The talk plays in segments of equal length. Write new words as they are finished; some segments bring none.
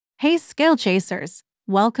Hey scale chasers,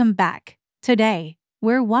 welcome back. Today,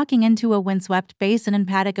 we're walking into a windswept basin in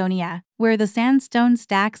Patagonia, where the sandstone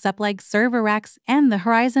stacks up like server racks and the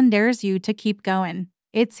horizon dares you to keep going.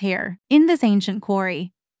 It's here, in this ancient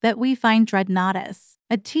quarry, that we find Dreadnoughtus,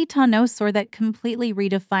 a titanosaur that completely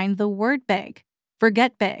redefined the word big.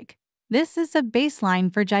 Forget big. This is a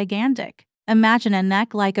baseline for gigantic. Imagine a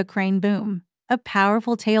neck like a crane boom, a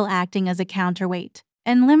powerful tail acting as a counterweight,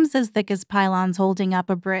 and limbs as thick as pylons holding up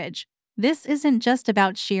a bridge. This isn't just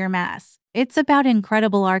about sheer mass. It's about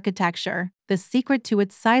incredible architecture. The secret to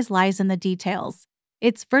its size lies in the details.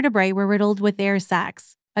 Its vertebrae were riddled with air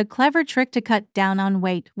sacs, a clever trick to cut down on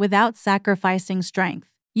weight without sacrificing strength.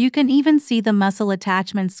 You can even see the muscle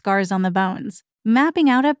attachment scars on the bones, mapping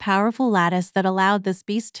out a powerful lattice that allowed this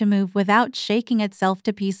beast to move without shaking itself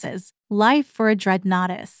to pieces. Life for a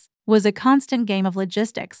Dreadnoughtus was a constant game of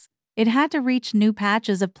logistics. It had to reach new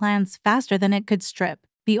patches of plants faster than it could strip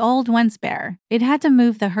the old ones bare. It had to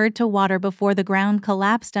move the herd to water before the ground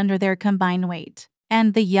collapsed under their combined weight.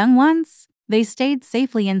 And the young ones? They stayed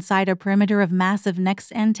safely inside a perimeter of massive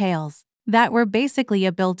necks and tails that were basically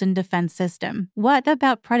a built-in defense system. What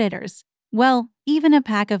about predators? Well, even a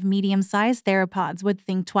pack of medium-sized theropods would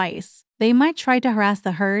think twice. They might try to harass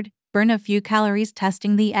the herd, burn a few calories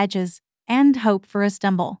testing the edges, and hope for a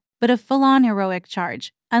stumble. But a full-on heroic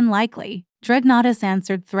charge? Unlikely. Dreadnoughtus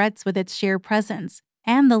answered threats with its sheer presence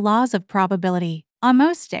and the laws of probability. On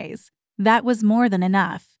most days, that was more than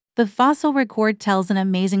enough. The fossil record tells an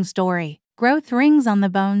amazing story. Growth rings on the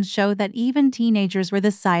bones show that even teenagers were the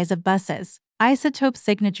size of buses. Isotope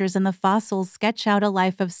signatures in the fossils sketch out a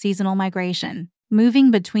life of seasonal migration,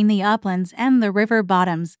 moving between the uplands and the river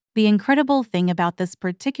bottoms. The incredible thing about this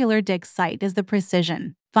particular dig site is the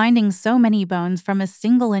precision. Finding so many bones from a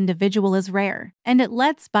single individual is rare, and it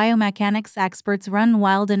lets biomechanics experts run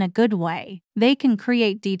wild in a good way. They can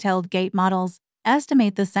create detailed gait models,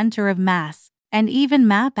 estimate the center of mass, and even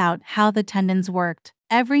map out how the tendons worked.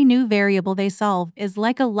 Every new variable they solve is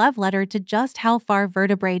like a love letter to just how far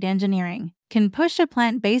vertebrate engineering can push a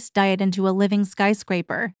plant-based diet into a living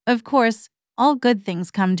skyscraper. Of course, all good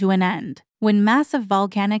things come to an end. When massive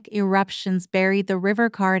volcanic eruptions buried the river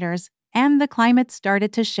corridors and the climate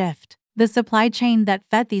started to shift, the supply chain that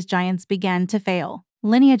fed these giants began to fail.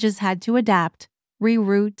 Lineages had to adapt,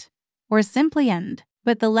 rewrote, or simply end.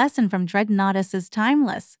 But the lesson from Dreadnoughtus is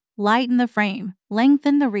timeless. Lighten the frame,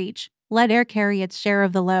 lengthen the reach, let air carry its share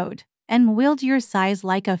of the load, and wield your size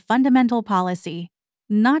like a fundamental policy,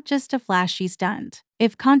 not just a flashy stunt.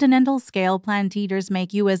 If continental scale plant eaters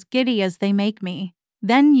make you as giddy as they make me,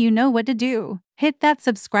 then you know what to do. Hit that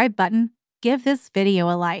subscribe button, give this video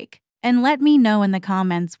a like, and let me know in the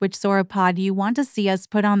comments which sauropod you want to see us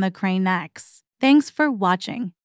put on the crane next. Thanks for watching.